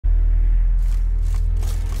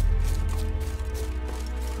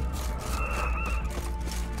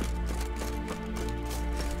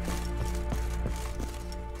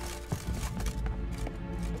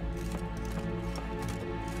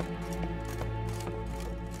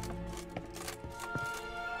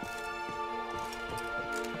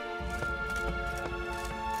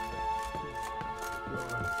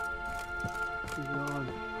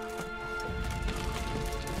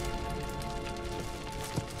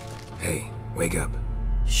Hey, wake up.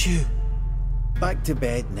 Shoo. Back to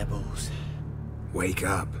bed, Nibbles. Wake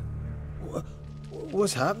up.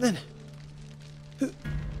 What's happening?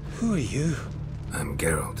 Who are you? I'm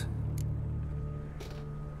Geralt.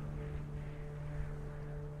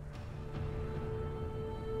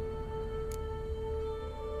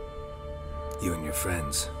 You and your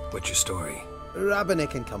friends, what's your story?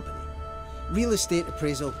 Rabenik and Company. Real estate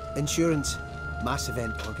appraisal, insurance, mass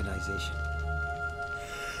event organisation.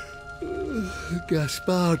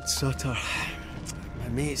 Gaspard Sutter. My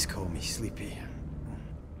mates call me Sleepy.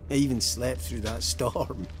 I even slept through that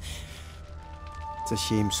storm. It's a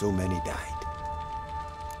shame so many died.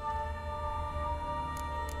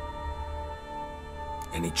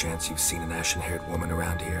 Any chance you've seen an ashen-haired woman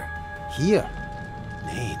around here? Here?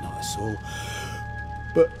 Nay, not a soul.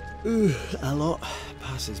 But a lot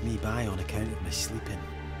passes me by on account of my sleeping.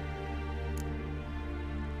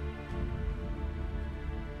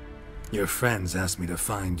 Your friends asked me to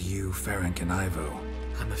find you, Ferenc, and Ivo.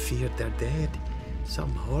 I'm afeard they're dead.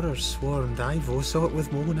 Some horror swarmed Ivo, saw it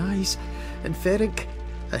with my own eyes. And Ferenc,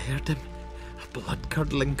 I heard him. A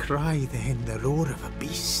blood-curdling cry, then the roar of a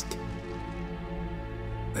beast.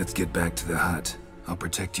 Let's get back to the hut. I'll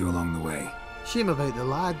protect you along the way. Shame about the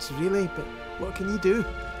lads, really, but what can you do?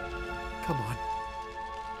 Come on.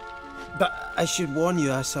 But I should warn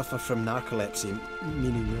you, I suffer from narcolepsy,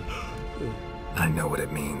 meaning... I know what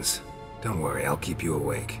it means. Don't worry, I'll keep you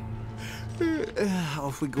awake.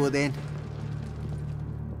 Off we go then.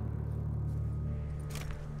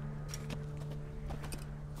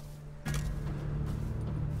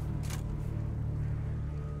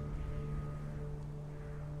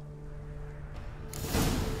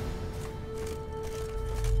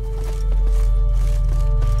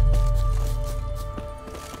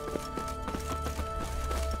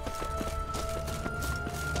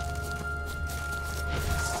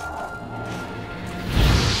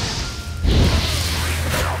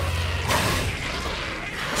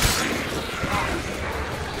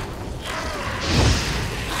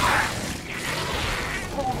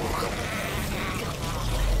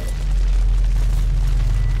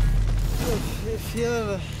 If you're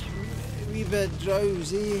a wee bit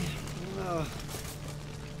drowsy...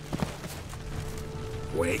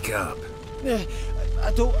 Wake up.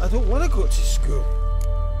 I don't want to go to school.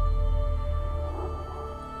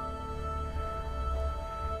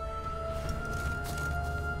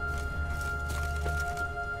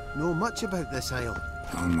 Know much about this isle?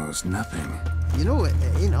 Almost nothing. You know, it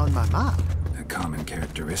ain't on my map. A common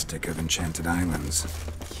characteristic of enchanted islands.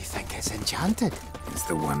 You think it's enchanted? It's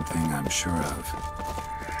the one thing I'm sure of.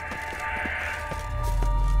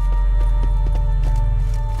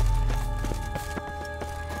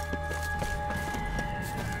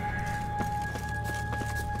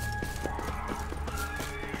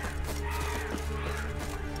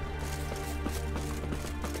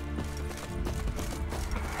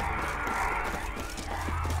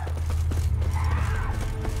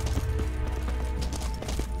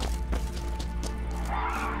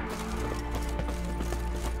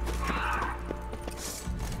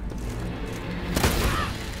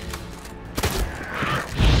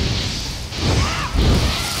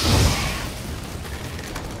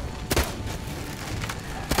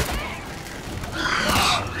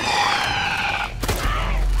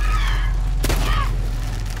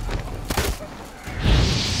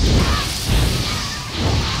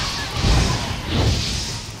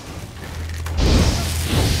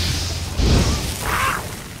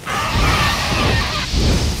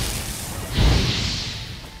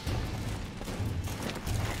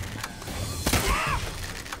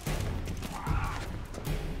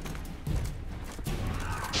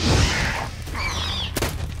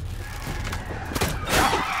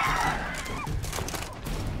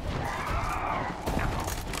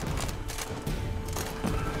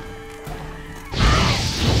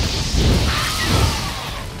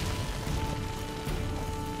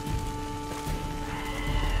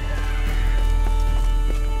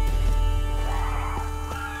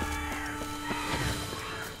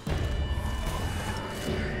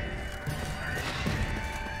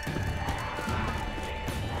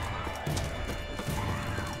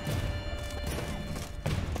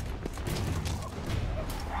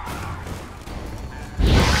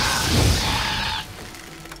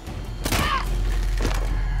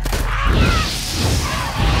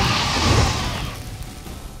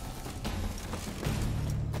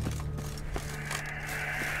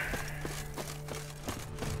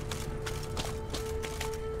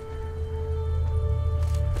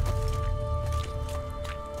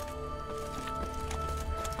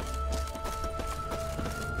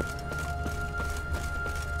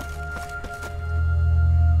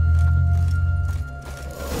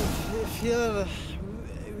 Feeling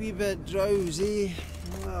a wee bit drowsy.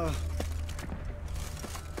 Oh.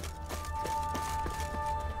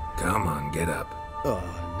 Come on, get up. Oh,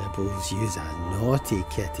 Nibbles, you's a naughty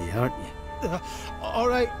kitty, aren't you? All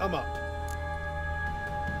right, I'm up.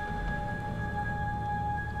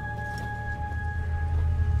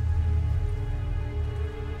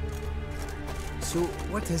 So,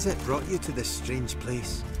 what is it brought you to this strange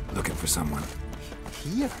place? Looking for someone.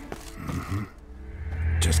 Here?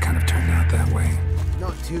 Just kind of turned out that way.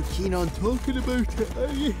 Not too keen on talking about it,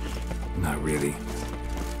 are you? Not really.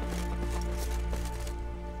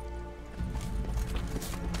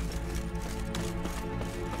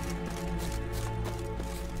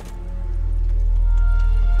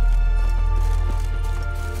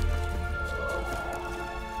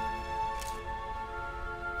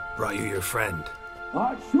 Brought you your friend.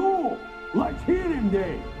 Sure. Let's hear him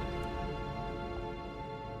then.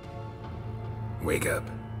 Wake up.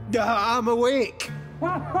 I'm awake.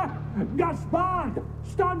 Gaspard!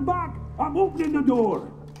 Stand back! I'm opening the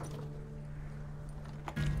door!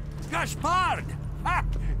 Gaspard! Ha!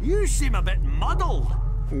 You seem a bit muddled.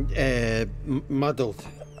 Muddled.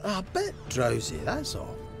 A bit drowsy, that's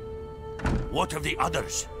all. What of the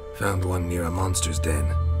others? Found one near a monster's den.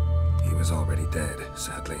 He was already dead,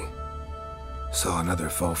 sadly. Saw another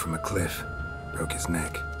fall from a cliff. Broke his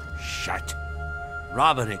neck. Shit.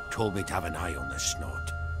 Raverick told me to have an eye on the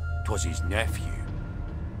snot. 'Twas his nephew.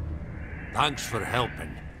 Thanks for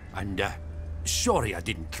helping, and sorry I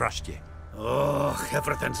didn't trust you. Oh,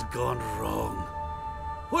 everything's gone wrong.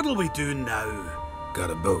 What'll we do now?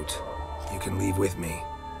 Got a boat. You can leave with me,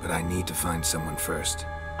 but I need to find someone first.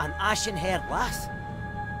 An ashen-haired lass?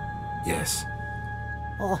 Yes.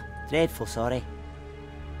 Oh, dreadful sorry.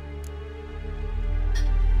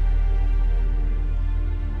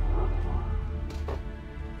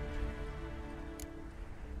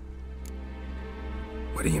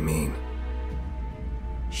 What do you mean?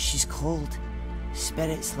 She's cold.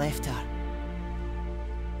 Spirits left her.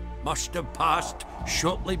 Must have passed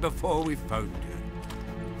shortly before we found her.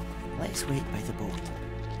 Let's wait by the boat.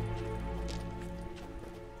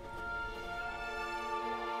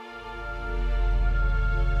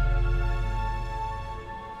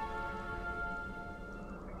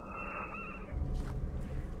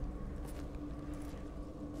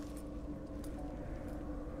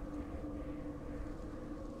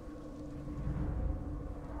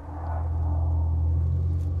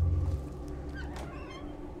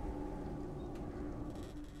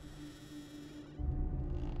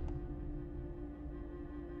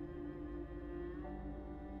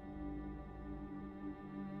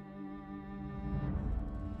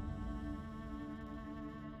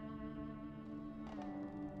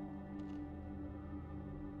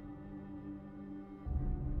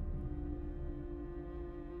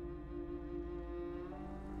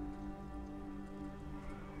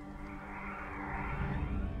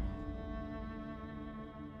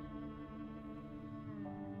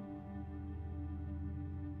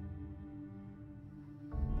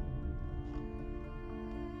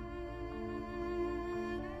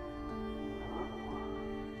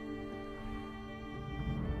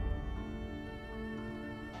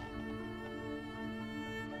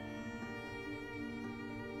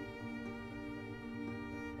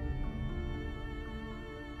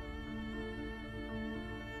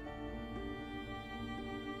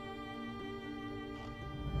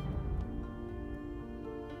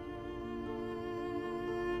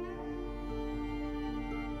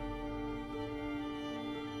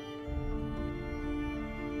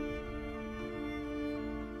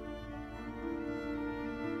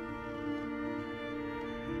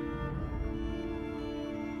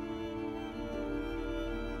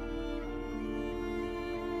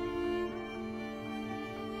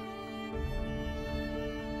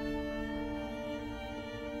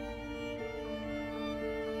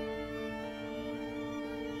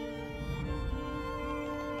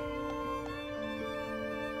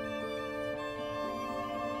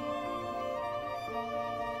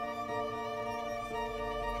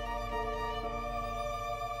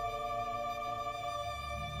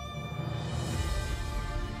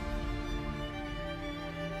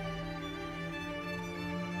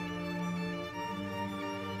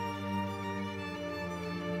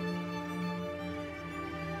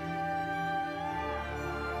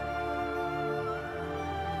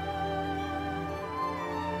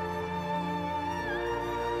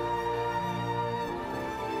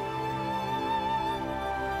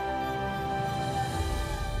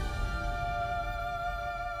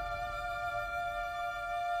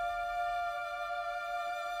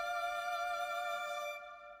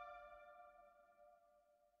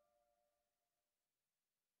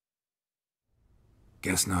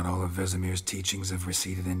 Guess not all of Vesemir's teachings have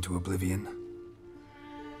receded into oblivion.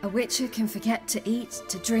 A Witcher can forget to eat,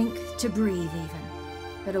 to drink, to breathe even.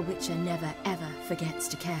 But a Witcher never ever forgets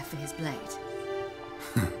to care for his blade.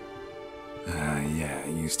 Yeah, I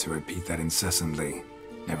used to repeat that incessantly.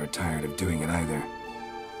 Never tired of doing it either.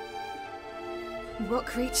 What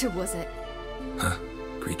creature was it? Huh?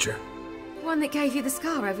 Creature? One that gave you the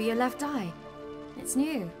scar over your left eye. It's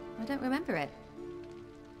new. I don't remember it.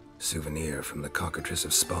 Souvenir from the Cockatrice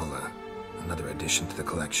of Spala. Another addition to the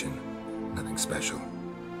collection. Nothing special.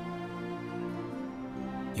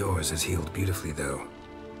 Yours has healed beautifully, though.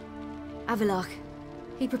 Avallac'h.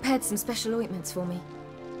 He prepared some special ointments for me.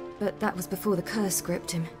 But that was before the curse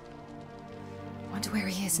gripped him. Wonder where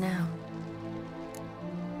he is now.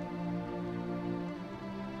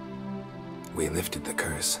 We lifted the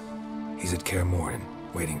curse. He's at Kaer Morhen,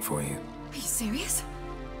 waiting for you. Are you serious?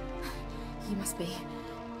 You must be.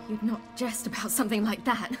 You'd not jest about something like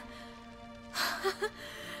that.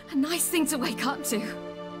 A nice thing to wake up to.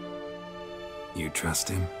 You trust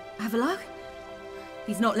him? Avallac'h?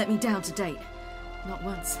 He's not let me down to date. Not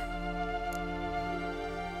once.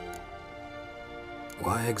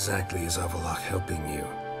 Why exactly is Avallac'h helping you?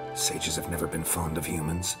 Sages have never been fond of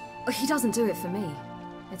humans. He doesn't do it for me.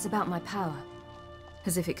 It's about my power.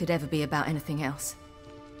 As if it could ever be about anything else.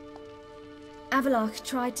 Avallac'h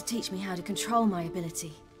tried to teach me how to control my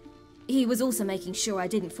ability. He was also making sure I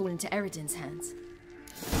didn't fall into Eredin's hands.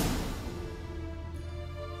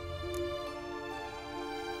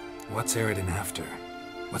 What's Eredin after?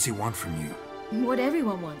 What's he want from you? What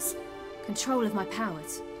everyone wants. Control of my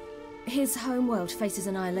powers. His homeworld faces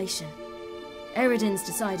annihilation. Eredin's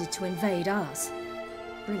decided to invade ours.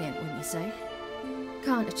 Brilliant, wouldn't you say?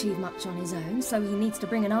 Can't achieve much on his own, so he needs to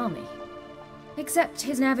bring an army. Except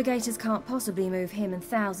his navigators can't possibly move him and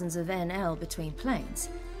thousands of NL between planes.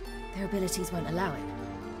 Their abilities won't allow it.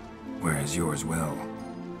 Whereas yours will.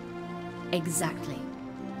 Exactly.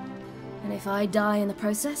 And if I die in the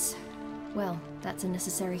process, well, that's a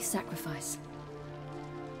necessary sacrifice.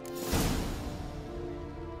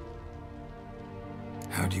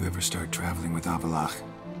 How do you ever start traveling with Avallac'h?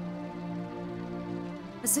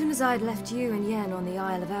 As soon as I'd left you and Yen on the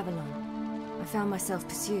Isle of Avalon, I found myself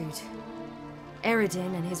pursued.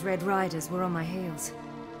 Eredin and his Red Riders were on my heels.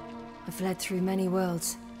 I fled through many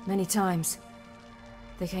worlds, many times.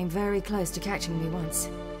 They came very close to catching me once.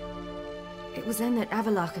 It was then that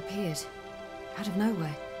Avallac'h appeared, out of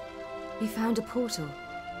nowhere. He found a portal,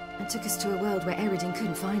 and took us to a world where Eredin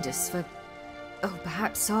couldn't find us for, oh,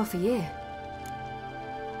 perhaps half a year.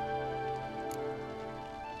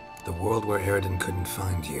 The world where Eredin couldn't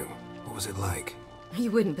find you. What was it like?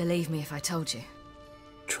 You wouldn't believe me if I told you.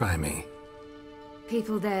 Try me.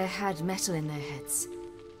 People there had metal in their heads.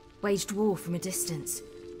 Waged war from a distance,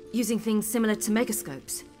 using things similar to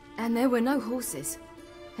megascopes. And there were no horses.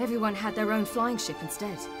 Everyone had their own flying ship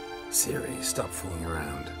instead. Ciri, stop fooling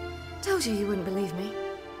around. Told you wouldn't believe me.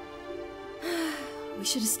 We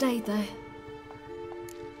should have stayed there.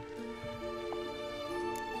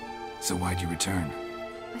 So why'd you return?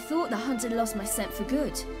 I thought the hunt had lost my scent for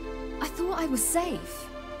good. I thought I was safe.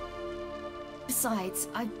 Besides,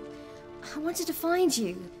 I wanted to find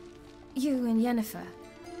you. You and Yennefer.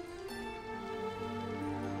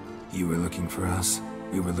 You were looking for us.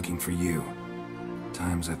 We were looking for you.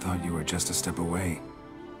 Times I thought you were just a step away.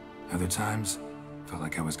 Other times, felt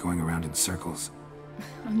like I was going around in circles.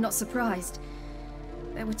 I'm not surprised.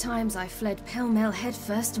 There were times I fled pell-mell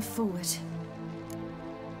headfirst and forward.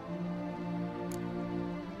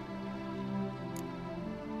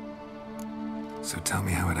 So tell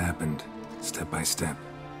me how it happened, step by step.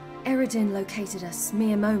 Eredin located us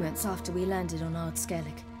mere moments after we landed on Ard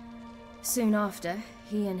Skellig. Soon after,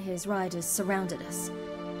 he and his riders surrounded us.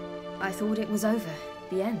 I thought it was over,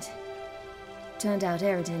 the end. Turned out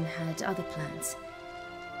Eredin had other plans.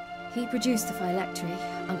 He produced the phylactery,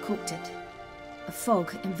 uncorked it. A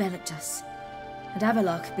fog enveloped us, and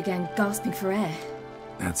Avallac'h began gasping for air.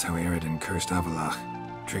 That's how Eredin cursed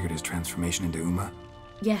Avallac'h, triggered his transformation into Uma?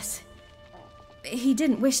 Yes. He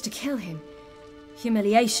didn't wish to kill him.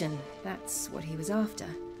 Humiliation, that's what he was after.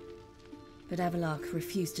 But Avallac'h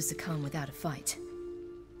refused to succumb without a fight.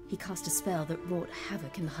 He cast a spell that wrought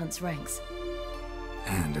havoc in the Hunt's ranks.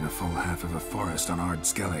 And in a full half of a forest on Ard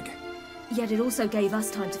Skellig. Yet it also gave us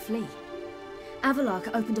time to flee.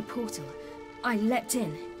 Avallac'h opened a portal. I leapt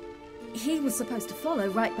in. He was supposed to follow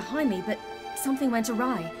right behind me, but something went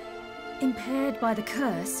awry. Impaired by the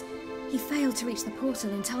curse, he failed to reach the portal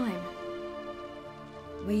in time.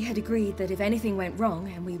 We had agreed that if anything went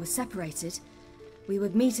wrong and we were separated, we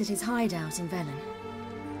would meet at his hideout in Velen.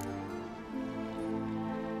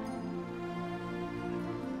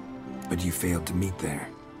 But you failed to meet there.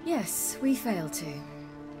 Yes, we failed to.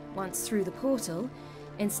 Once through the portal,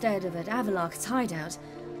 instead of at Avalok's hideout,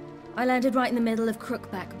 I landed right in the middle of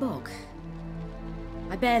Crookback Bog.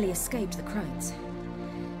 I barely escaped the crones.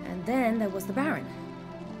 And then there was the Baron.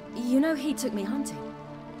 You know, he took me hunting.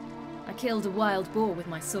 I killed a wild boar with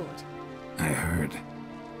my sword. I heard.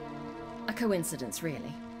 A coincidence,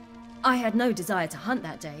 really. I had no desire to hunt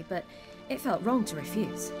that day, but it felt wrong to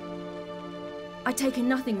refuse. I'd taken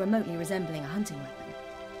nothing remotely resembling a hunting weapon.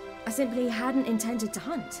 I simply hadn't intended to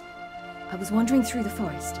hunt. I was wandering through the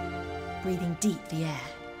forest, breathing deep the air.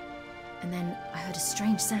 And then I heard a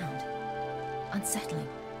strange sound. Unsettling.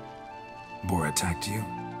 Boar attacked you?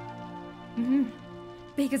 Mm-hmm.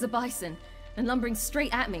 Big as a bison, and lumbering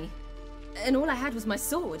straight at me. And all I had was my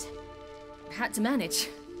sword. I had to manage.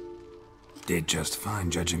 Did just fine,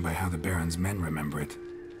 judging by how the Baron's men remember it.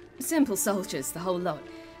 Simple soldiers, the whole lot.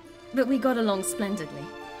 But we got along splendidly.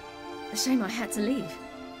 A shame I had to leave.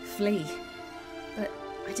 Flee. But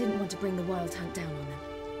I didn't want to bring the Wild Hunt down on them.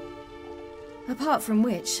 Apart from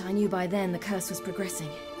which, I knew by then the curse was progressing.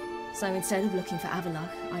 So instead of looking for Avalok,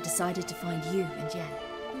 I decided to find you and Yen.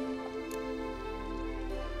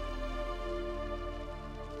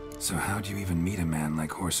 So how'd you even meet a man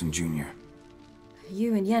like Whoreson Jr.?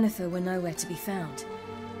 You and Yennefer were nowhere to be found,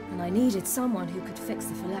 and I needed someone who could fix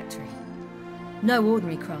the phylactery. No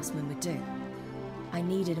ordinary craftsman would do. I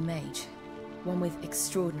needed a mage, one with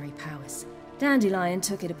extraordinary powers. Dandelion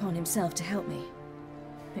took it upon himself to help me.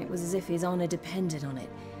 It was as if his honor depended on it.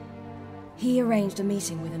 He arranged a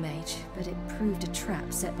meeting with a mage, but it proved a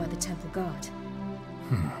trap set by the Temple Guard.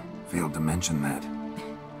 Failed to mention that.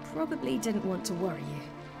 Probably didn't want to worry you.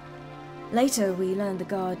 Later, we learned the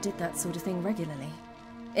Guard did that sort of thing regularly,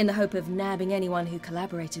 in the hope of nabbing anyone who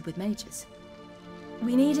collaborated with mages.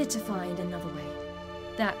 We needed to find another way.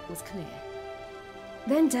 That was clear.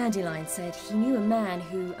 Then Dandelion said he knew a man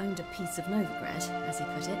who owned a piece of Novigrad, as he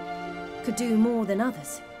put it, could do more than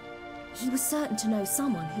others. He was certain to know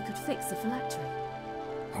someone who could fix the phylactery.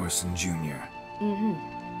 Whoreson Jr.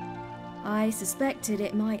 Mm-hmm. I suspected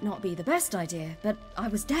it might not be the best idea, but I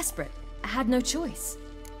was desperate. I had no choice.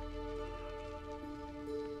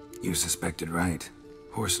 You suspected right.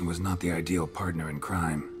 Whoreson was not the ideal partner in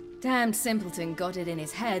crime. Damned simpleton got it in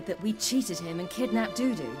his head that we cheated him and kidnapped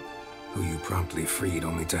Dudu. Who you promptly freed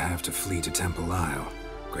only to have to flee to Temple Isle.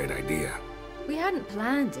 Great idea. We hadn't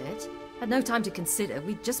planned it. Had no time to consider.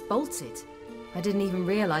 We just bolted. I didn't even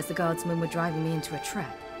realize the guardsmen were driving me into a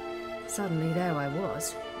trap. Suddenly there I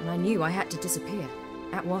was, and I knew I had to disappear.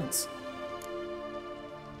 At once.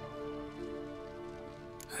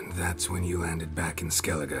 And that's when you landed back in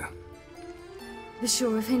Skellige. The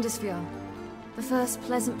shore of Hindisfjall. The first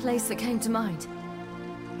pleasant place that came to mind.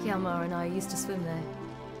 Hjalmar and I used to swim there.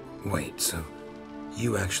 Wait, so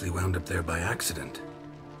you actually wound up there by accident?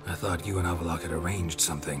 I thought you and Avalok had arranged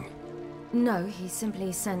something. No, he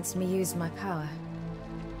simply sensed me use my power.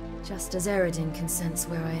 Just as Eredin can sense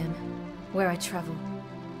where I am, where I travel.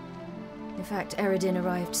 In fact, Eredin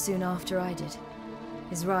arrived soon after I did,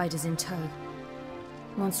 his riders in tow.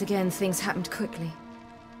 Once again, things happened quickly.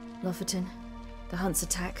 Lofoten, the Hunt's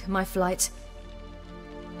attack, my flight.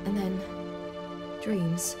 And then,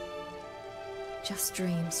 dreams. Just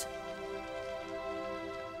dreams.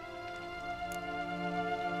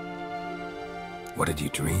 What did you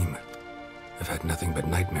dream? I've had nothing but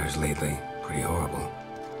nightmares lately. Pretty horrible.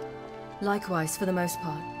 Likewise, for the most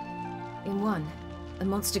part. In one, a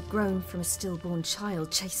monster grown from a stillborn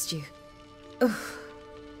child chased you. Ugh,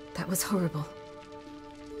 that was horrible.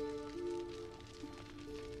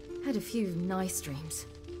 Had a few nice dreams.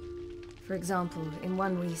 For example, in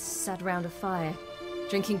one we sat around a fire,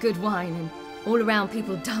 drinking good wine, and all around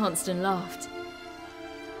people danced and laughed.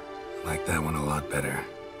 Like that one a lot better.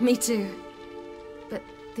 Me too. But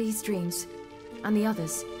these dreams, and the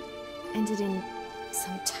others, ended in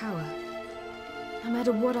some tower. No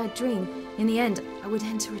matter what I dream, in the end, I would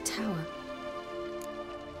enter a tower.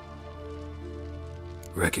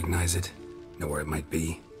 Recognize it? Know where it might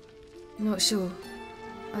be? Not sure.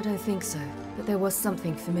 I don't think so, but there was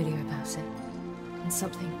something familiar about it. And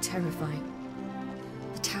something terrifying.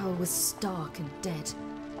 The tower was stark and dead.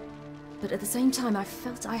 But at the same time, I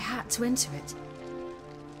felt I had to enter it.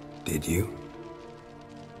 Did you?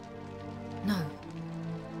 No.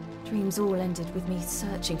 Dreams all ended with me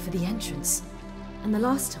searching for the entrance. And the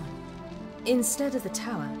last time, instead of the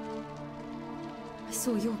tower, I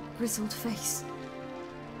saw your grizzled face.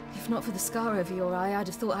 If not for the scar over your eye, I'd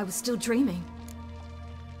have thought I was still dreaming.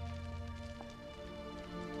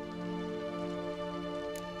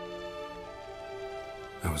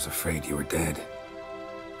 I was afraid you were dead.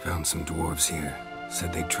 Found some dwarves here.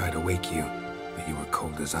 Said they'd try to wake you, but you were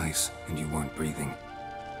cold as ice and you weren't breathing.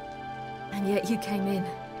 And yet you came in.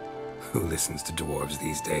 Who listens to dwarves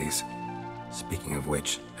these days? Speaking of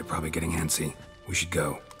which, they're probably getting antsy. We should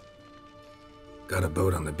go. Got a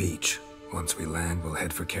boat on the beach. Once we land, we'll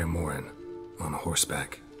head for Kaer Morhen. On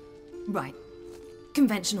horseback. Right.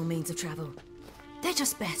 Conventional means of travel. They're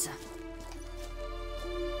just better.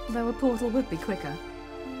 Though a portal would be quicker.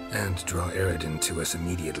 And draw Eredin to us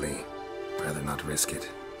immediately. Rather not risk it.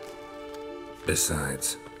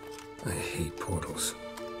 Besides, I hate portals.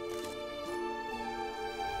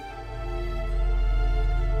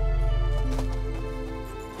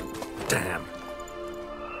 Damn.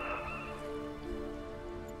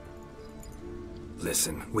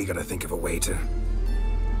 Listen, we gotta think of a way to...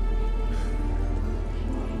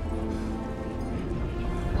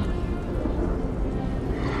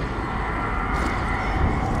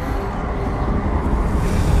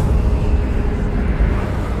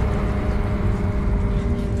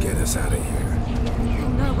 Get us out of here. They'll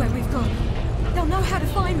know where we've gone. They'll know how to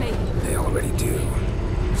find me. They already do.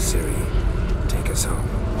 Ciri, take us home.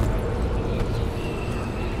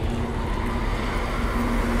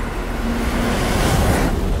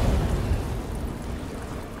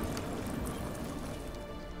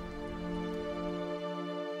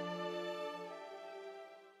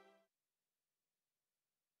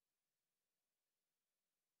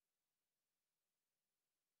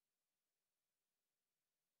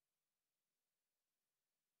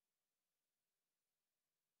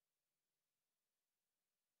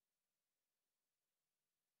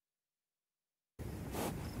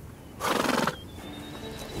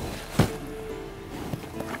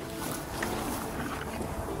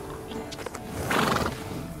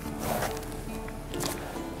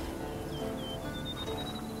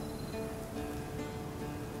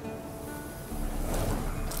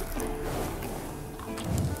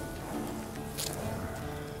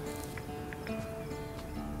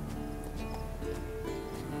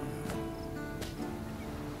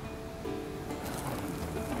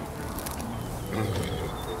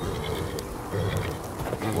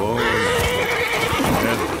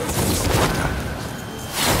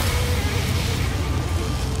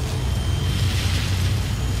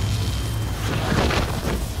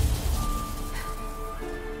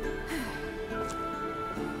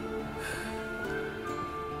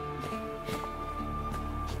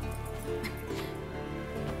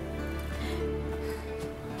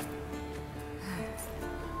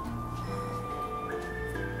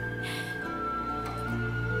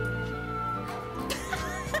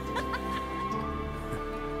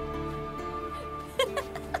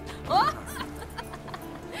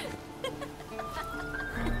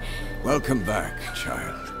 Welcome back,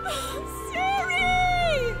 child.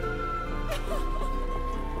 Ciri!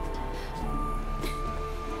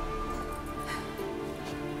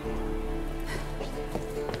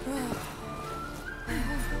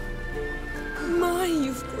 My,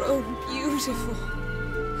 you've grown beautiful.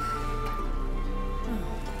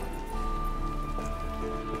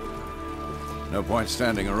 No point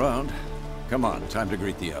standing around. Come on, time to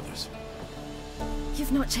greet the others.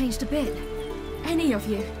 You've not changed a bit. Any of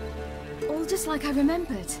you. All just like I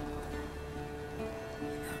remembered.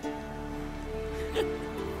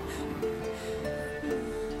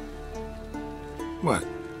 What?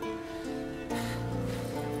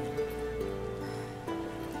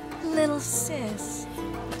 Little sis.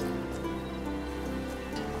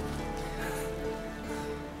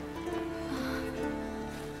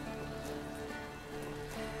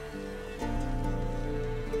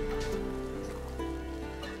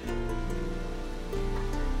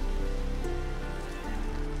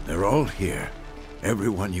 They're all here.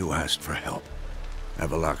 Everyone you asked for help.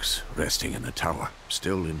 Avallac'h's resting in the tower,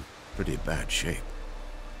 still in pretty bad shape.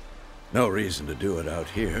 No reason to do it out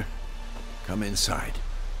here. Come inside.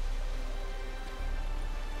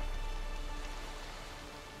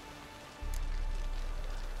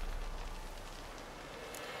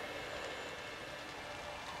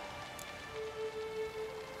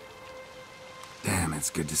 Damn, it's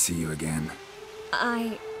good to see you again.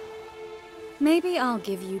 Maybe I'll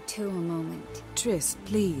give you two a moment. Triss,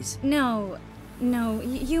 please. No,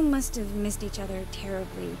 you must have missed each other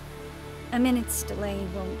terribly. A minute's delay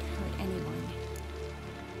won't hurt anyone.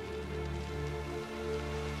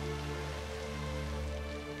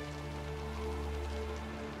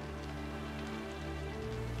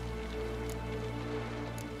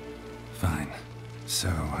 Fine. So,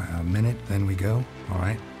 a minute, then we go, all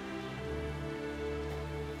right?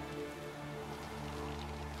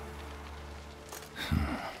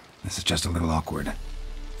 This is just a little awkward.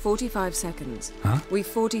 45 seconds. Huh? We've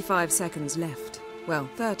 45 seconds left. Well,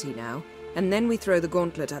 30 now. And then we throw the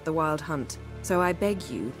gauntlet at the Wild Hunt. So I beg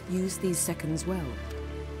you, use these seconds well.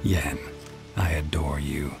 Yen, I adore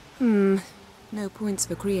you. No points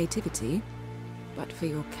for creativity, but for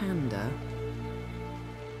your candor.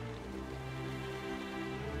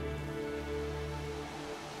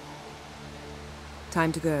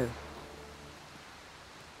 Time to go.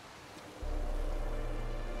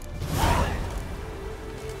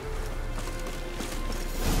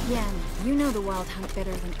 Yen, you know the Wild Hunt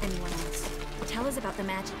better than anyone else. Tell us about the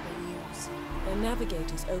magic they use. The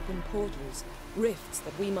navigators open portals, rifts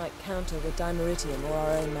that we might counter with Dimeritium or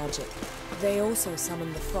our own magic. They also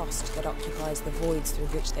summon the frost that occupies the voids through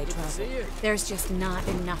which they travel. There's just not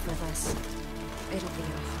enough of us. It'll be a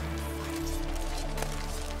hard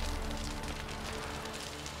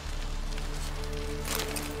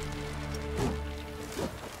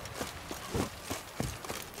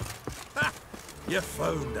You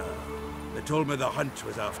found her. They told me the hunt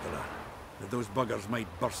was after her, that those buggers might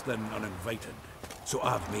burst in uninvited. So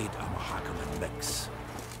I've made a Mahakaman mix.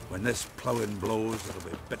 When this ploughing blows, it'll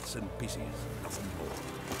be bits and pieces, nothing more.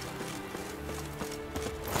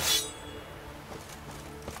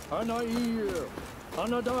 Anair,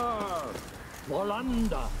 Anadar,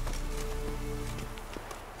 Volanda.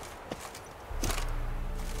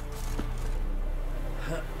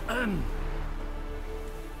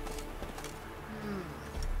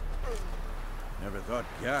 Never thought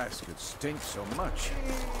gas could stink so much.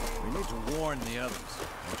 We need to warn the others.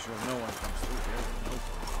 Make sure no one comes through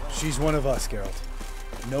here. She's one of us, Geralt.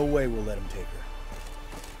 No way we'll let him take her.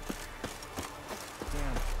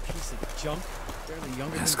 Damn piece of junk. Barely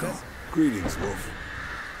younger than Beth. Greetings, Wolf.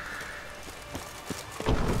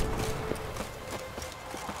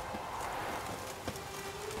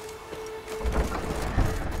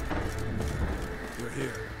 You're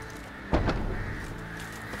here.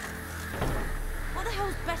 What the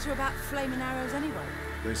hell's better about flaming arrows anyway?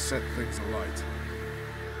 They set things alight.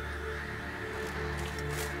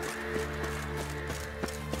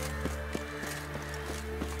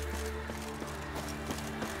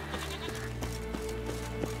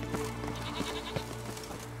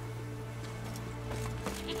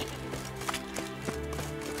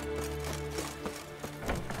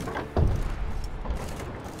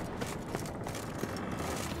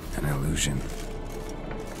 An illusion.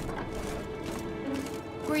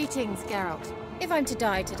 Greetings, Geralt. If I'm to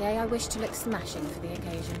die today, I wish to look smashing for the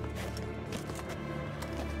occasion.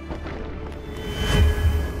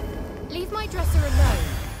 Leave my dresser alone.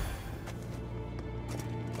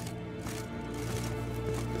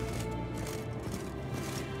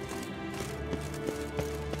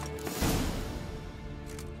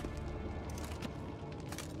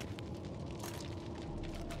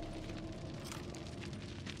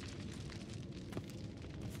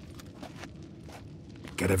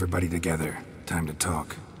 Get everybody together. Time to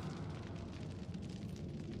talk.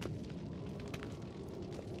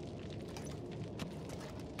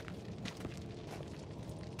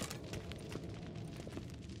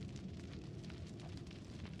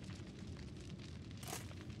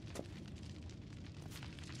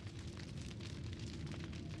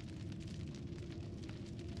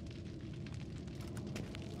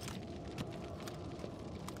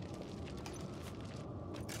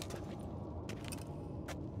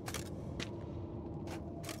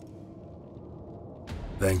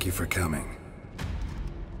 Thank you for coming.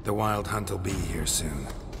 The Wild Hunt will be here soon.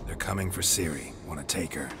 They're coming for Ciri. Want to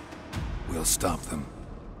take her. We'll stop them.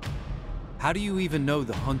 How do you even know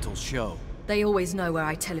the Hunt will show? They always know where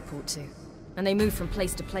I teleport to. And they move from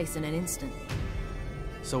place to place in an instant.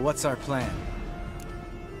 So what's our plan?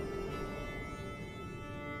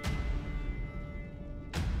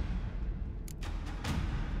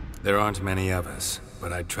 There aren't many of us,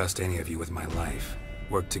 but I'd trust any of you with my life.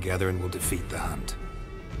 Work together and we'll defeat the Hunt.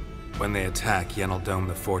 When they attack, Yen will dome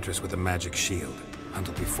the fortress with a magic shield. Hunt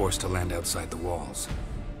will be forced to land outside the walls.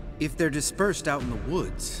 If they're dispersed out in the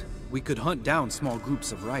woods, we could hunt down small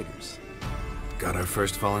groups of riders. Got our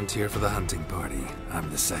first volunteer for the hunting party. I'm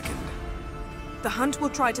the second. The Hunt will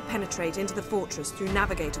try to penetrate into the fortress through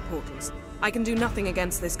navigator portals. I can do nothing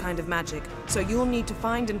against this kind of magic, so you'll need to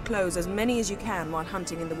find and close as many as you can while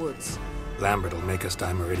hunting in the woods. Lambert will make us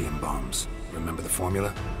Dimeritium bombs. Remember the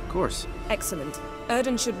formula? Of course. Excellent.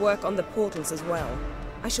 Erden should work on the portals as well.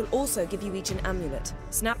 I shall also give you each an amulet.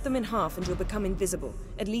 Snap them in half and you'll become invisible,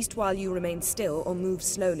 at least while you remain still or move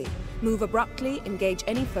slowly. Move abruptly, engage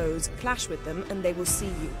any foes, clash with them, and they will see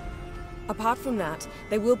you. Apart from that,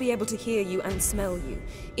 they will be able to hear you and smell you.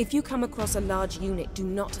 If you come across a large unit, do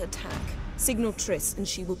not attack. Signal Triss and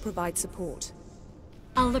she will provide support.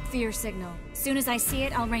 I'll look for your signal. Soon as I see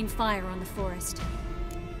it, I'll rain fire on the forest.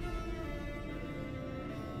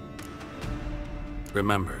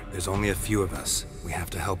 Remember, there's only a few of us. We have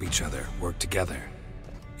to help each other, work together.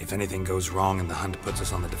 If anything goes wrong and the hunt puts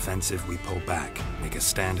us on the defensive, we pull back, make a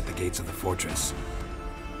stand at the gates of the fortress.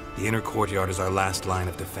 The inner courtyard is our last line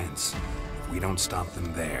of defense. If we don't stop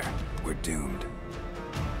them there, we're doomed.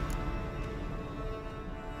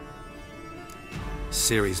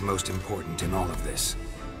 Ciri's most important in all of this.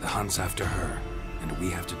 The hunt's after her, and we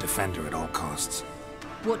have to defend her at all costs.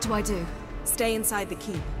 What do I do? Stay inside the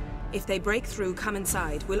keep. If they break through, come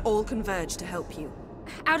inside. We'll all converge to help you.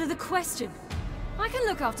 Out of the question. I can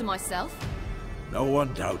look after myself. No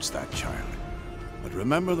one doubts that, child. But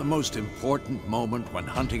remember the most important moment when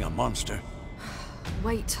hunting a monster?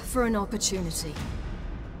 Wait for an opportunity.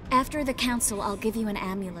 After the council, I'll give you an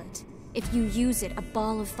amulet. If you use it, a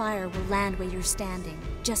ball of fire will land where you're standing,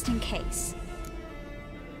 just in case.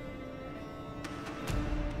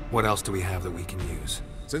 What else do we have that we can use?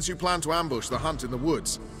 Since you plan to ambush the hunt in the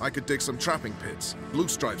woods, I could dig some trapping pits, blue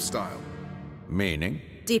stripe style. Meaning?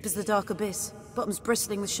 Deep as the dark abyss, bottoms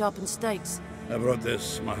bristling with sharpened stakes. I brought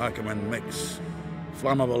this Mahakaman mix.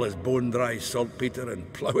 Flammable as bone-dry saltpeter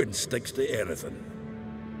and ploughing sticks to everything.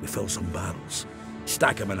 We fill some barrels,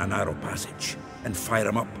 stack them in a narrow passage, and fire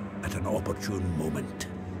them up at an opportune moment.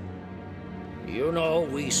 You know,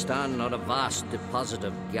 we stand on a vast deposit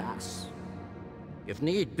of gas. If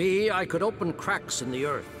need be, I could open cracks in the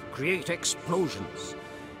earth, create explosions.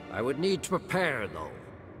 I would need to prepare, though.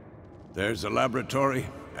 There's the laboratory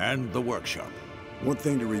and the workshop. One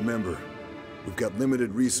thing to remember, we've got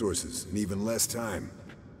limited resources and even less time.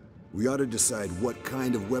 We ought to decide what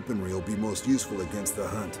kind of weaponry will be most useful against the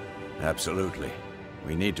hunt. Absolutely.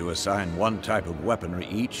 We need to assign one type of weaponry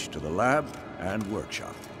each to the lab and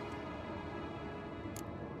workshop.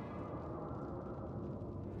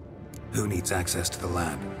 Who needs access to the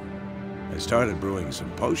lab? I started brewing some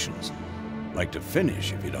potions. Like to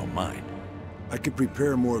finish, if you don't mind. I could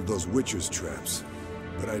prepare more of those Witcher's traps,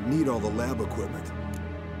 but I'd need all the lab equipment.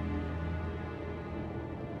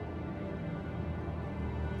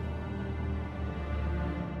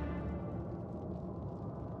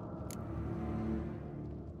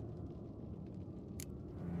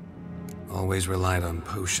 Always relied on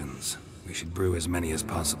potions. We should brew as many as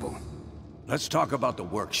possible. Let's talk about the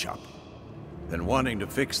workshop. Been wanting to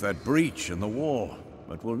fix that breach in the wall,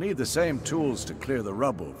 but we'll need the same tools to clear the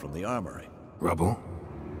rubble from the armory. Rubble?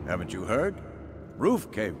 Haven't you heard? Roof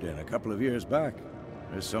caved in a couple of years back.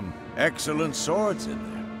 There's some excellent swords in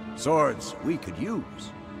there. Swords we could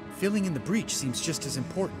use. Filling in the breach seems just as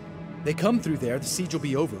important. They come through there, the siege will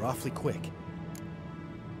be over awfully quick.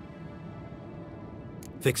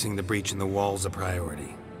 Fixing the breach in the wall's a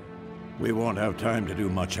priority. We won't have time to do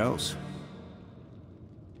much else.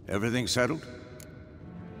 Everything settled?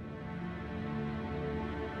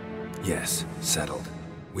 Yes, settled.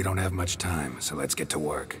 We don't have much time, so let's get to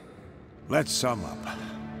work. Let's sum up.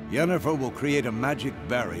 Yennefer will create a magic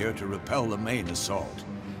barrier to repel the main assault.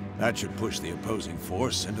 That should push the opposing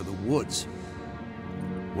force into the woods,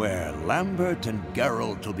 where Lambert and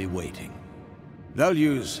Geralt will be waiting. They'll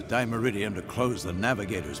use Dimeridium to close the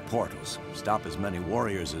Navigator's portals, stop as many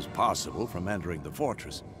warriors as possible from entering the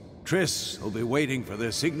fortress. Triss will be waiting for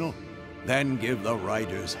their signal, then give the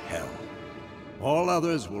riders hell. All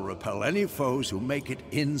others will repel any foes who make it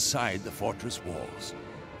inside the fortress walls.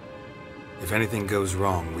 If anything goes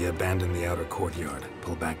wrong, we abandon the outer courtyard,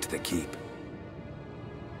 pull back to the keep.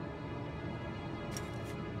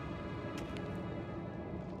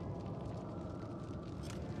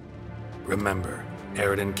 Remember,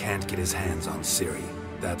 Eredin can't get his hands on Ciri.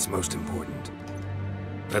 That's most important.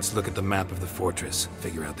 Let's look at the map of the fortress,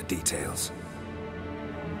 figure out the details.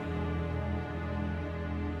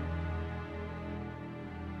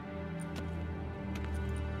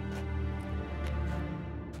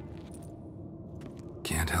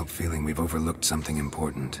 Can't help feeling we've overlooked something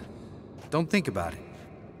important. Don't think about it.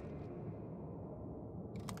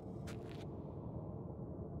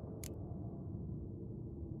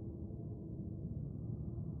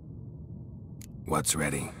 What's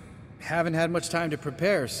ready? Haven't had much time to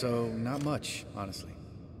prepare, so not much, honestly.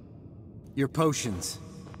 Your potions.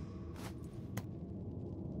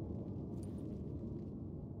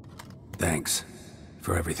 Thanks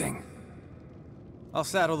for everything. I'll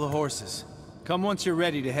saddle the horses. Come once you're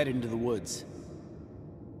ready to head into the woods.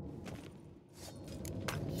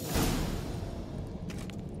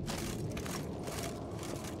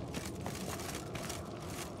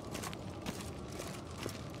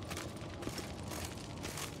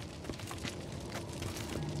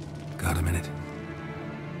 Got a minute?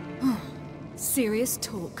 serious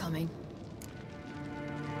talk coming.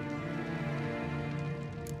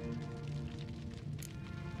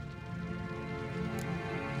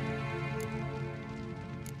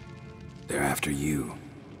 They're after you.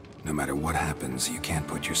 No matter what happens, you can't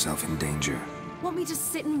put yourself in danger. Want me to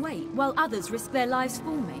sit and wait while others risk their lives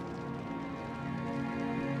for me?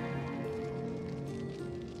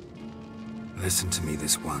 Listen to me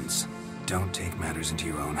this once. Don't take matters into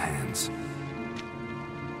your own hands.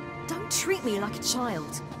 Don't treat me like a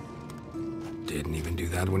child. Didn't even do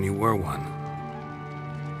that when you were one.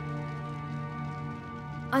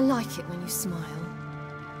 I like it when you smile.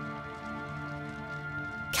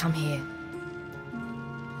 Come here.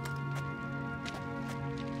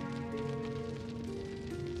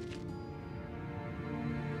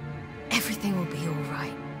 Everything will be all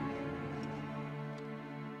right.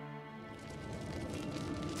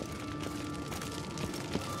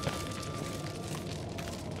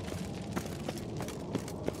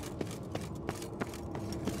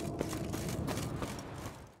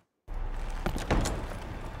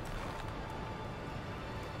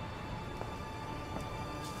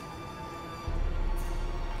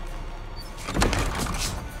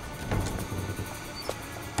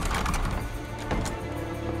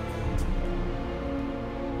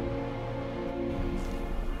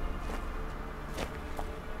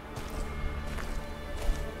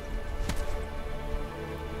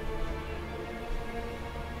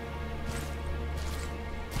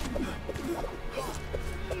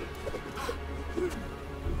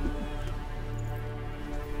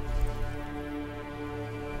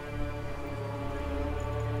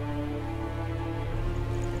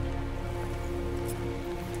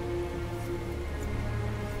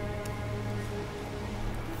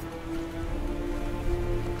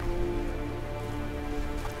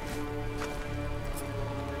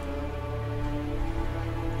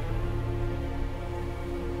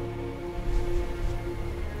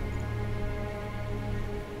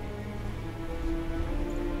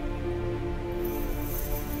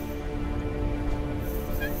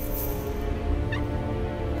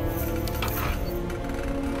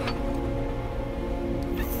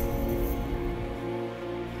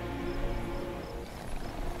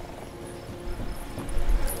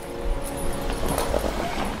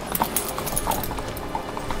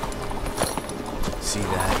 See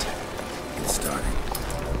that? It's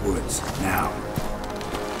starting. Woods, now.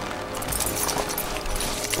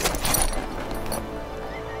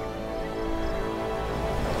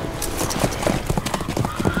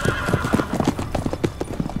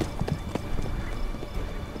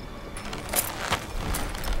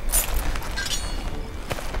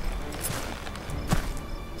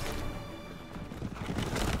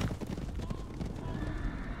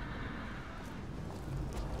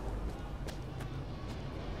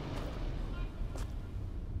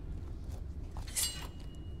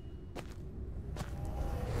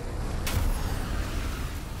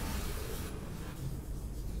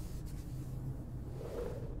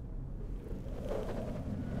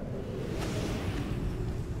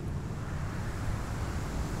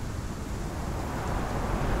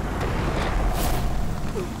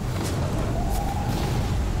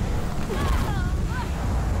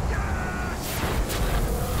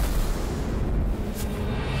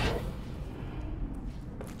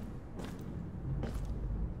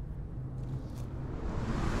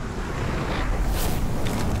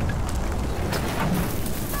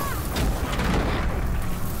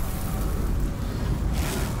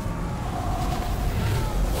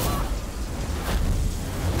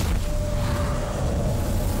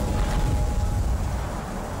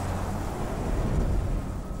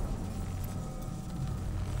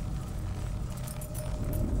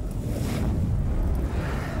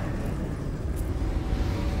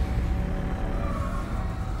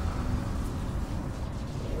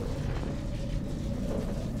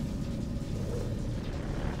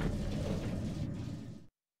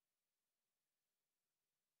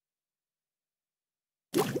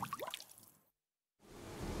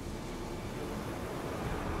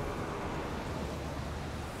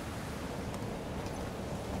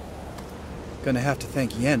 Gonna have to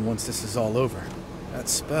thank Yen once this is all over. That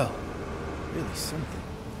spell, really something.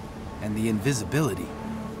 And the invisibility.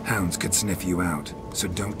 Hounds could sniff you out, so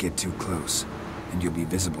don't get too close. And you'll be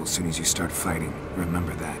visible as soon as you start fighting.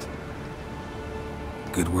 Remember that.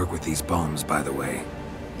 Good work with these bombs, by the way.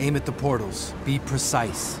 Aim at the portals. Be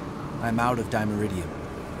precise. I'm out of Dimeridium.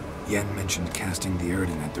 Yen mentioned casting the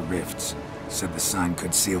Erdin at the rifts. Said the sign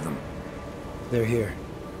could seal them. They're here.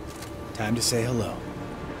 Time to say hello.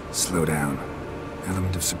 Slow down.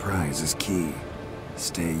 Element of surprise is key.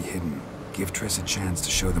 Stay hidden. Give Give Triss a chance to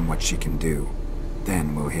show them what she can do.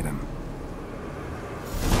 Then we'll hit him.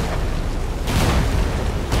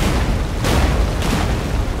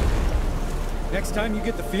 Next time you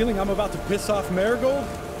get the feeling I'm about to piss off Marigold,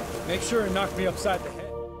 make sure and knock me upside the head.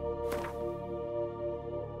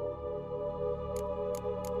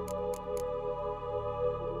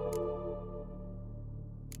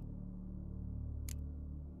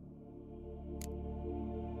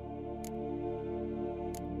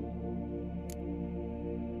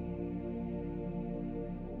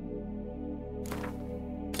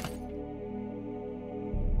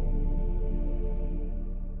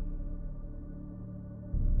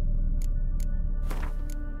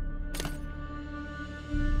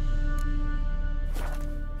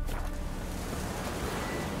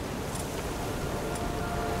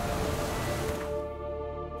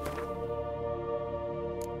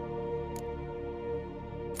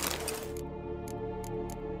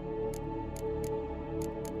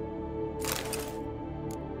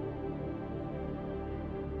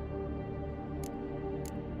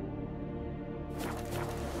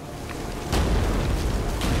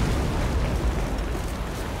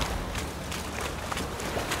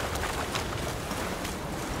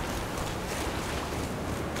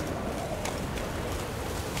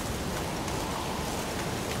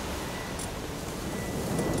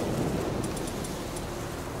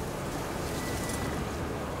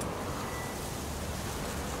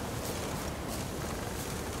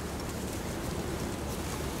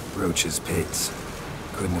 Roach's pits.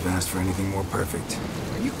 Couldn't have asked for anything more perfect.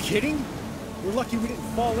 Are you kidding? We're lucky we didn't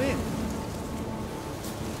fall in.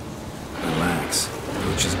 Relax.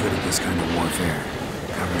 Roach is good at this kind of warfare.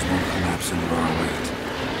 Covers won't collapse under our weight.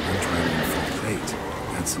 I'm trying to full plate.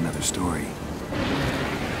 That's another story.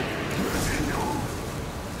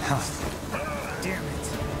 Huh. Damn it.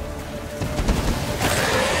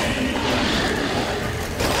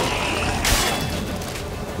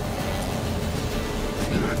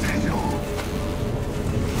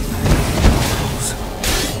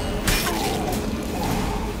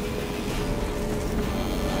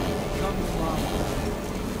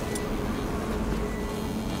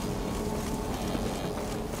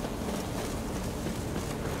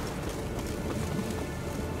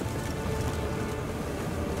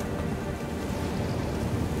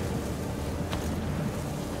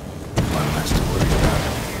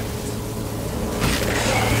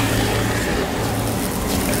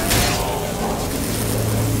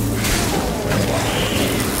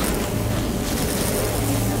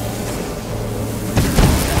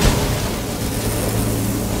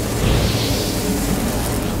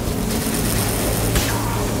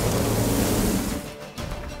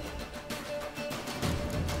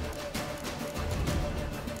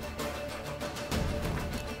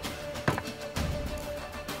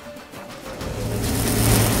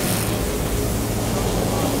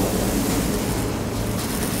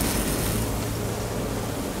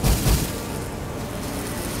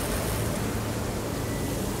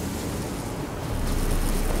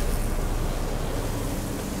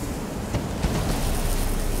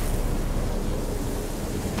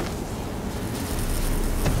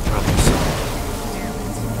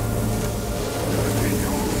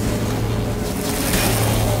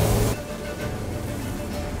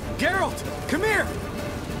 Come here!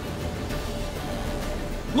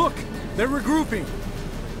 Look! They're regrouping!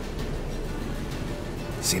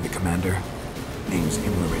 See the commander? Name's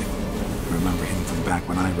Imlerith. Remember him from back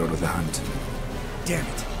when I rode with the hunt. Damn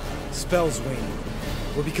it! Spell's waning.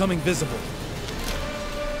 We're becoming visible.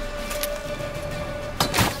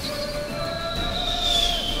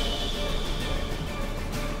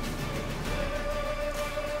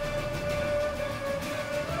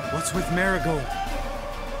 What's with Marigold?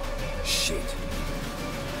 Shit.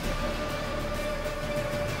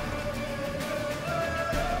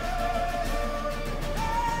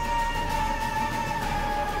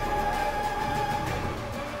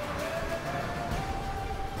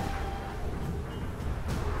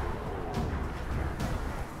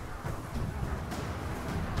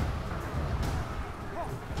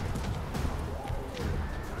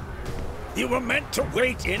 You were meant to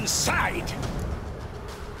wait inside!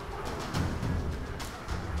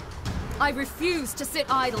 I refuse to sit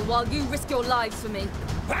idle while you risk your lives for me.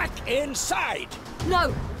 Back inside!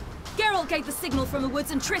 No! Geralt gave the signal from the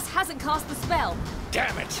woods and Triss hasn't cast the spell.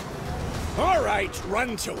 Damn it! All right,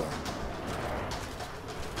 run to her.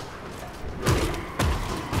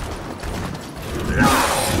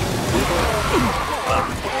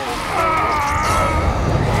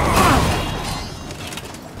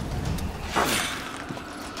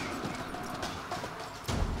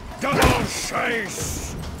 Double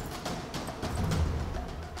chase!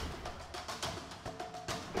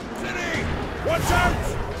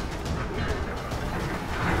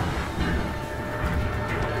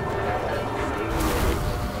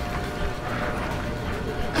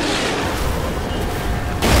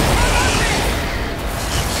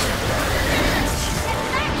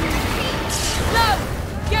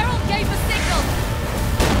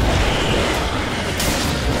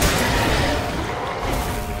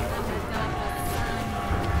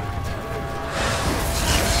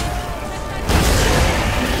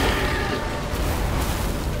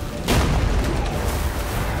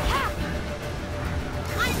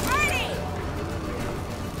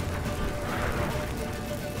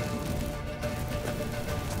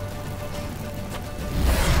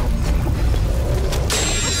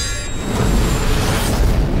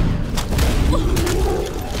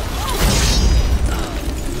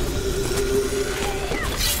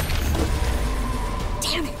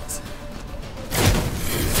 Damn it!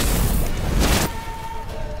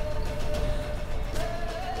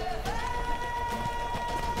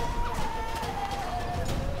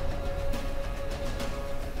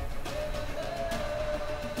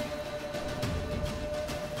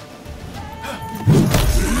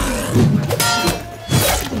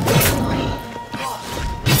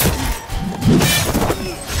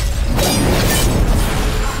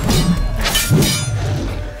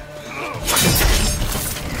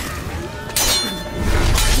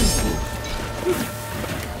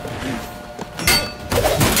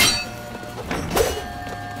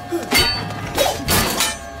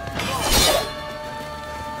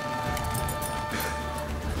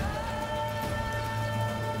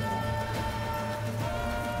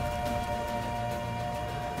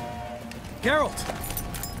 Geralt!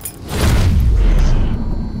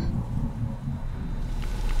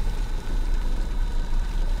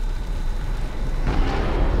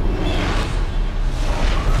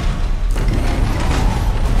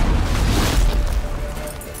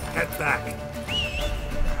 Get back!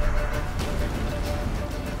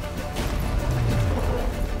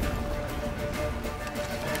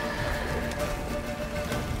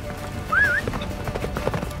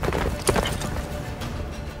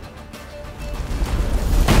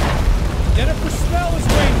 Jennifer Snell is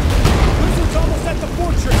waiting! Blizzard's almost at the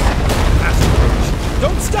fortress!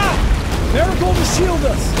 Don't stop! Marigold will shield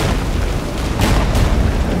us!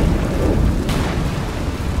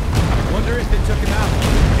 Wonder if they took him out.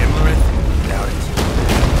 Imlerith? Doubt it.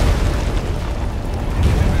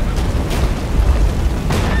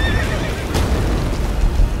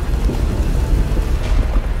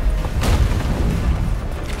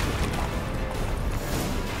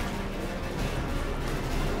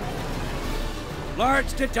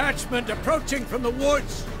 Large detachment approaching from the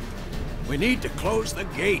woods. We need to close the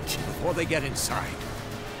gate before they get inside.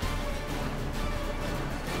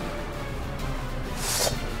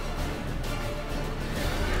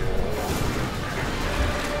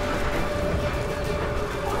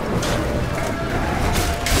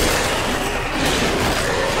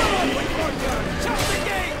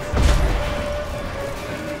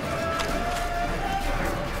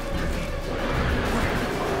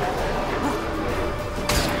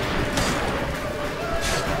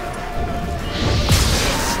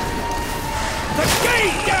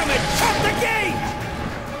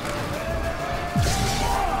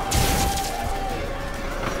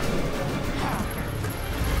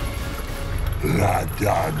 La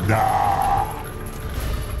da da.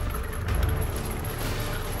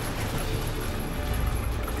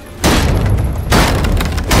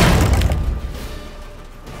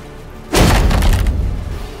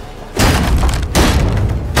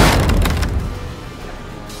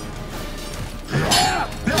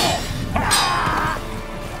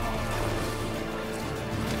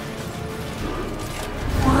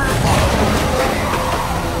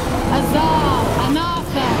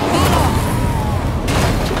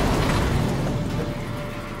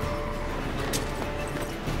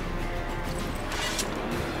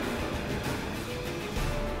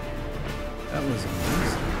 That was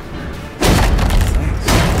amazing.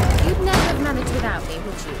 You'd never have managed without me,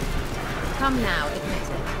 would you? Come now, admit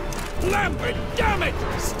it. Lambert, damn it!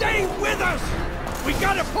 Stay with us! We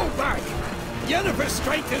gotta pull back! Yennefer's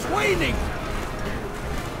strength is waning!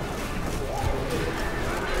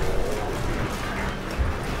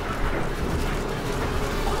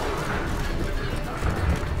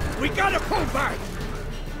 We gotta pull back!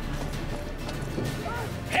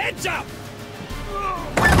 Heads up!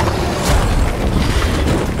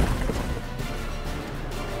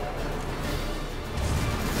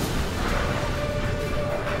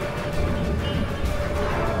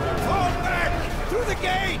 Fall back! Through the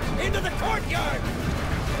gate! Into the courtyard!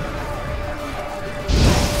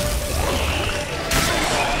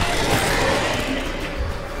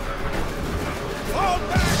 Fall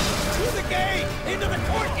back! Through the gate! Into the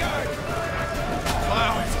courtyard!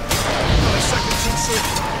 Wow, not a second too soon.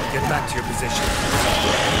 Get back to your position.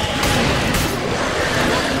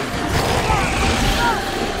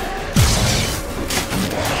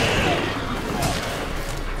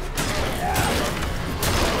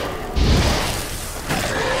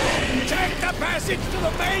 Take the passage to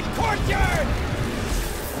the main courtyard!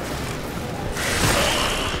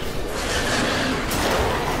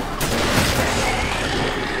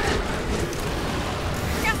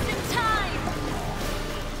 Just in time!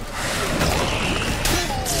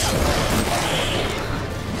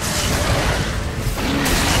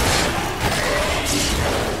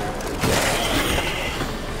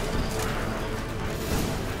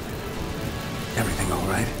 Everything all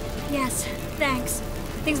right? Yes, thanks.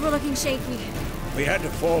 Things were looking shaky. We had to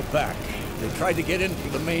fall back. They tried to get in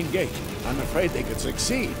through the main gate. I'm afraid they could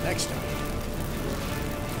succeed next time.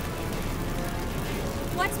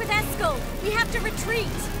 What's with Eskel? We have to retreat.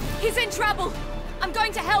 He's in trouble. I'm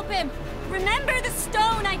going to help him. Remember the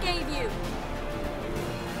stone I gave you.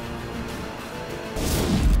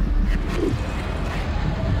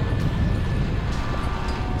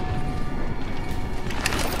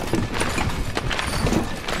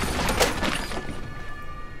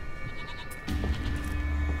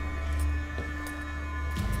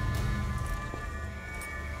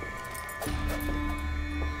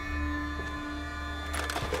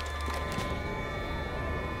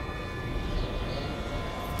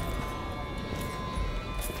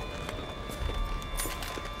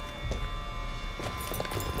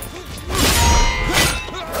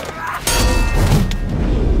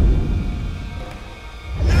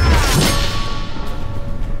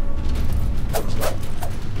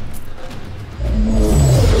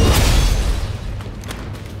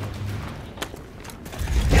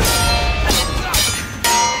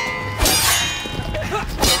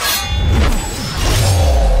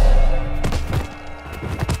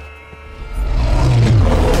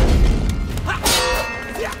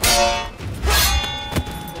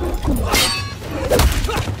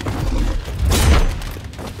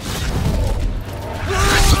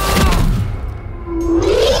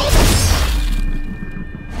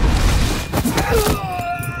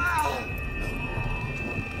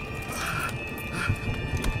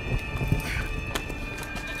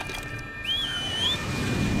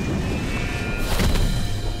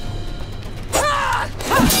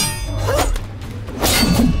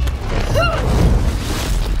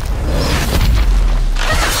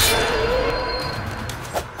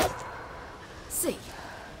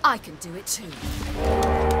 I can do it too.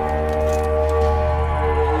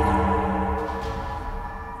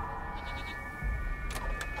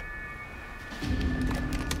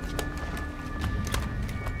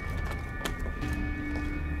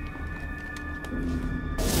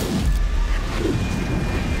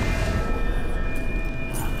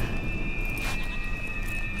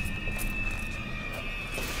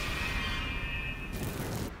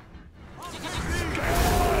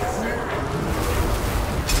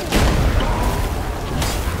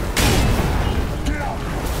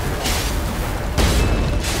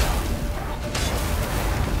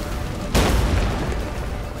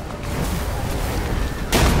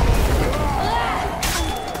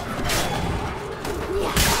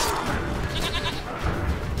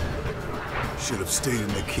 Should have stayed in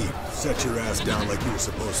the keep. Set your ass down like you were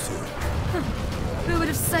supposed to. Who would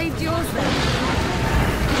have saved yours then?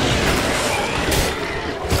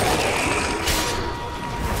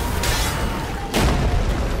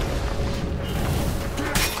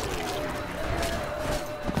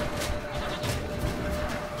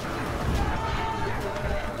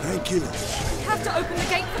 Thank you. We have to open the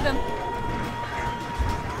gate for them.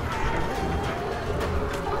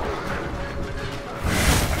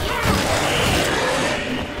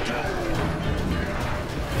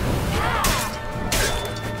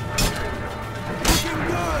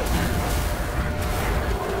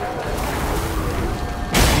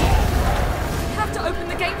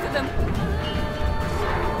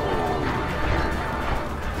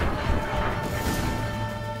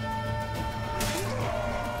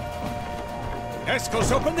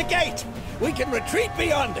 Eskel's open the gate! We can retreat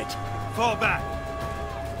beyond it! Fall back.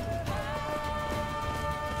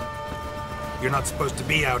 You're not supposed to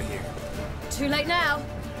be out here. Too late now.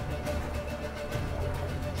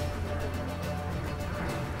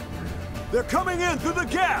 They're coming in through the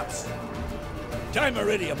gaps! Time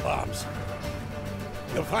iridium bombs.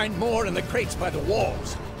 You'll find more in the crates by the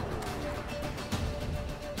walls.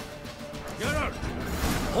 Geralt!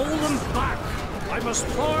 Hold them back! I must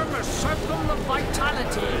form a circle of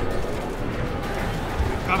vitality.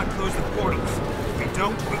 We've got to close the portals. If we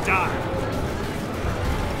don't, we die.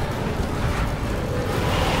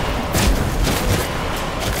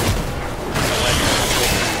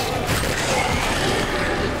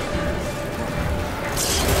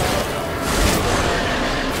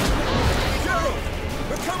 Geralt!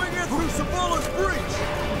 They're coming in through Sabala's breach!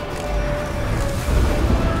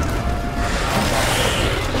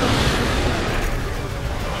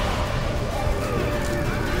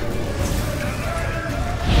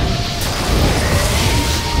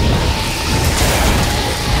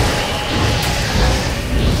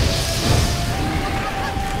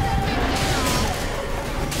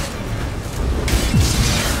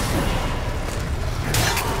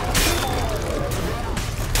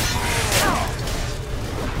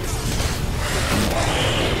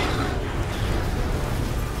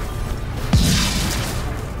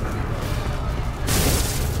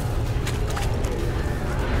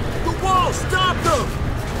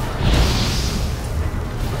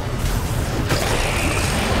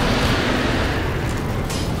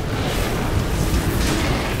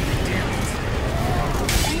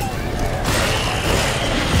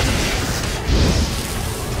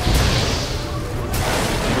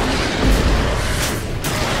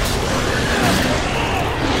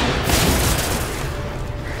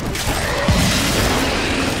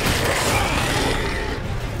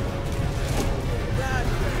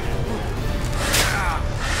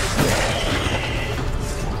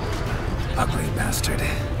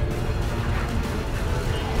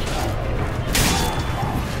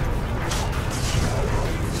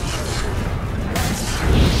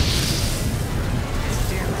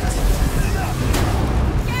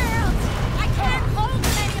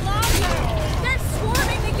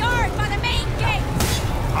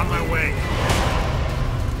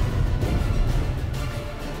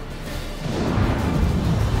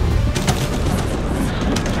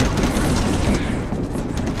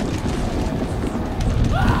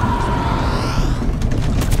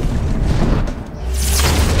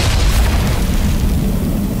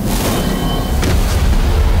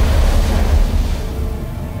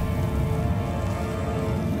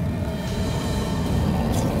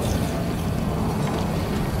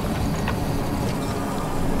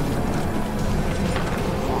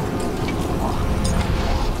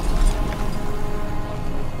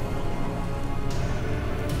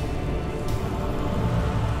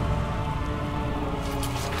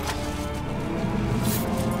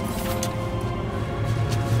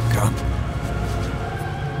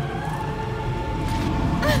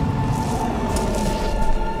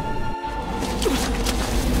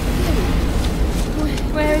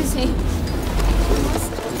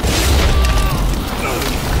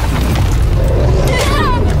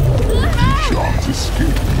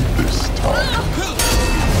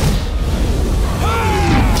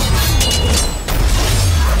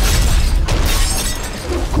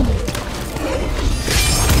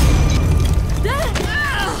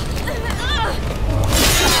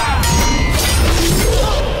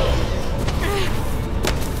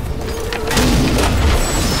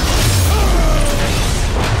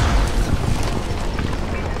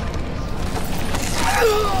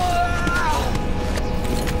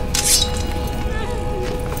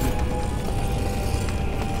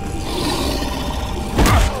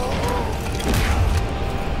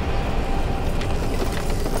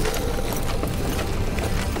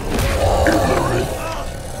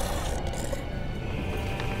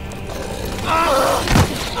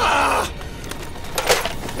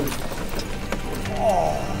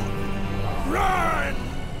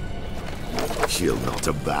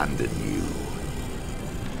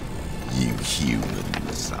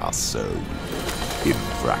 Humans are so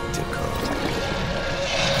impractical.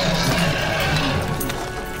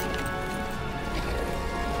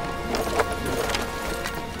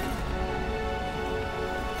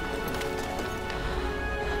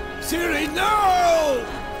 Ciri, no!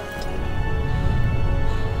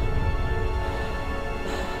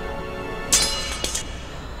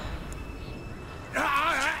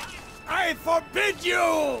 I forbid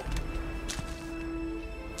you!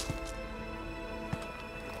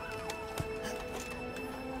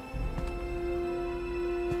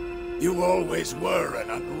 You always were an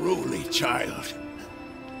unruly child.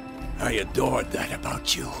 I adored that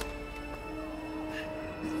about you.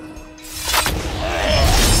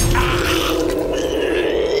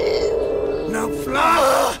 Now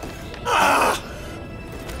fly!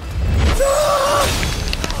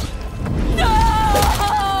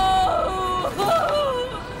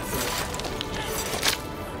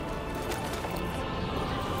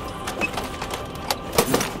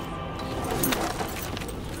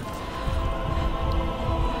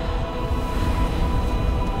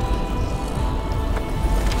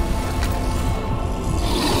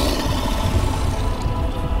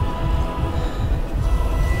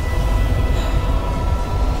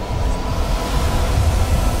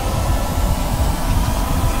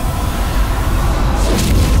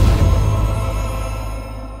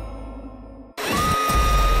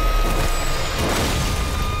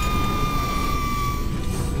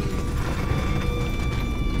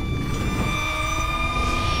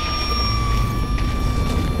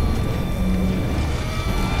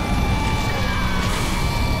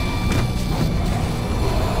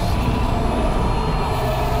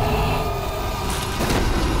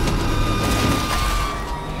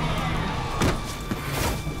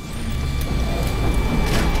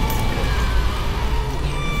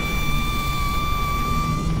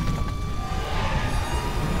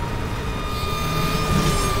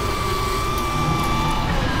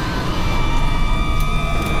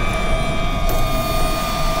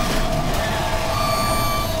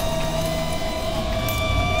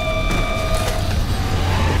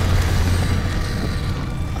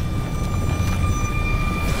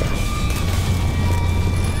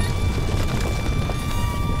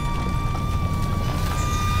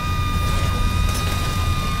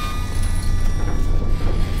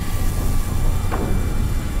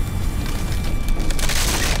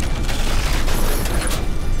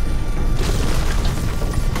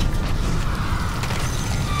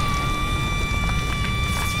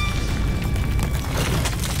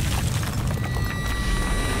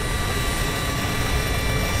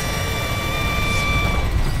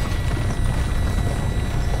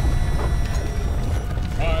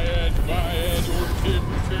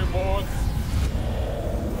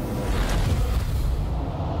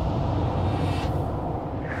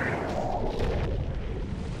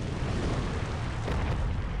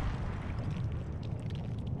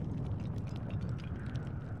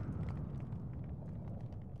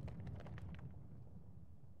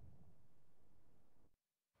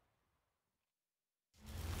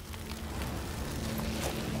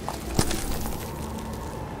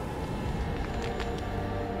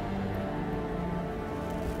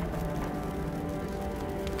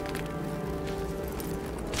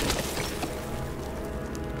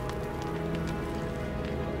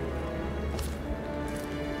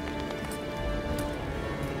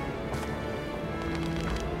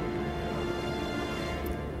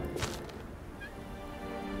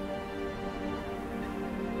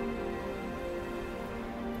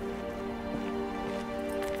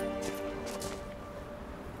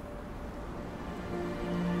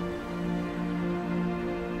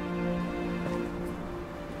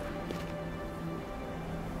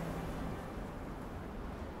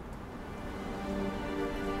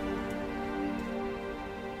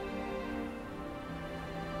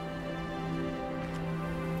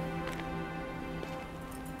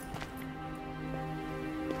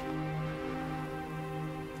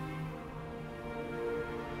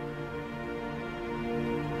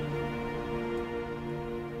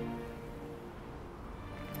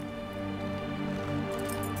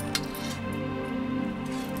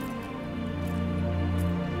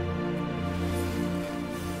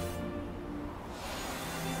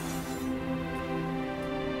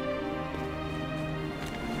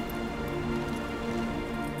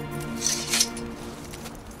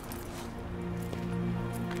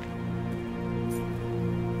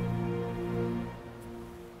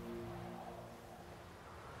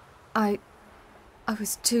 I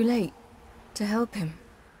was too late to help him.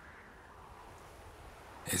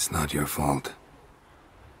 It's not your fault.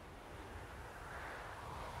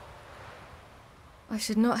 I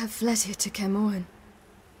should not have fled here to Kaer Morhen.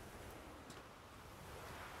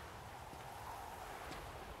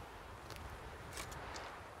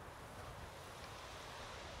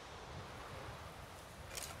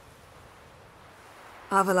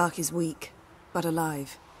 Avallac'h is weak, but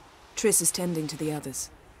alive. Triss is tending to the others.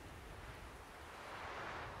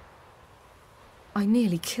 I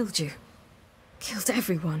nearly killed you. Killed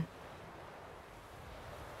everyone.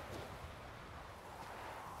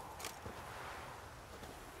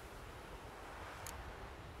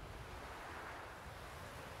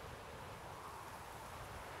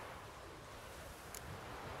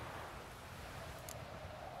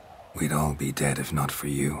 We'd all be dead if not for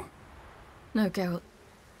you. No, Geralt.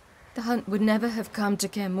 The hunt would never have come to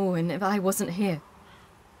Kaer Morhen if I wasn't here.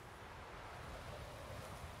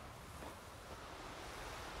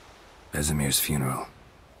 Vesemir's funeral.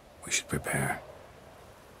 We should prepare.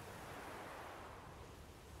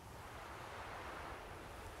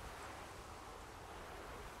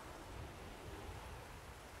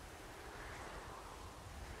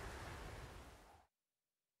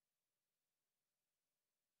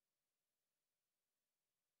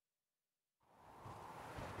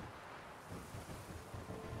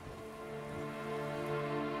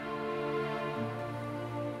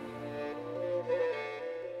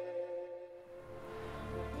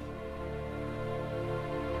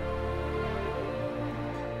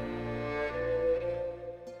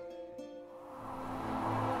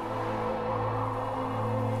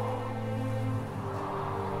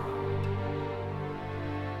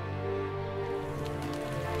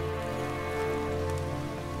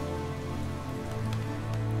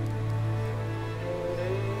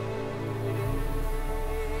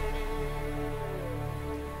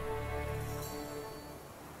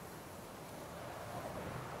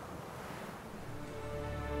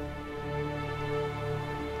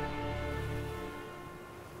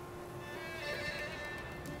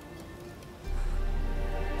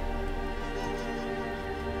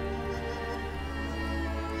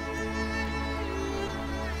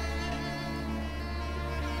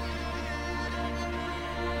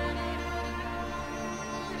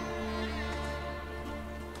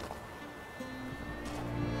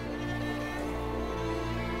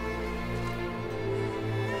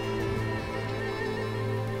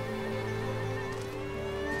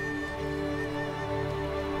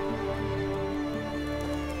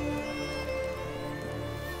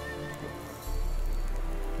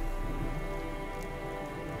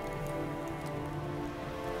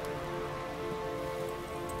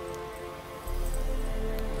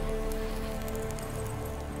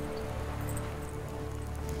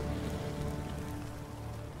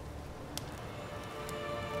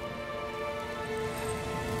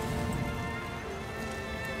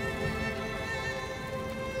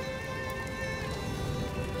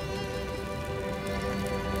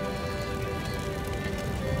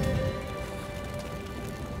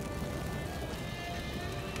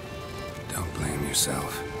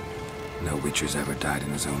 Yourself. No Witcher's ever died in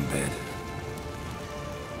his own bed.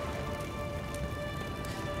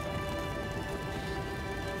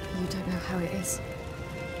 You don't know how it is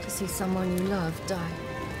to see someone you love die.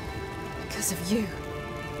 Because of you.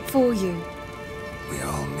 For you. We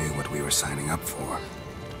all knew what we were signing up for.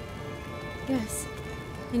 Yes.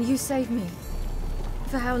 And you saved me.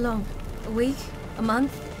 For how long? A week? A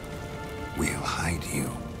month? We'll hide you.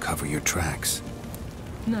 Cover your tracks.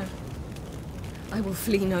 No. I will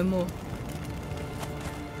flee no more.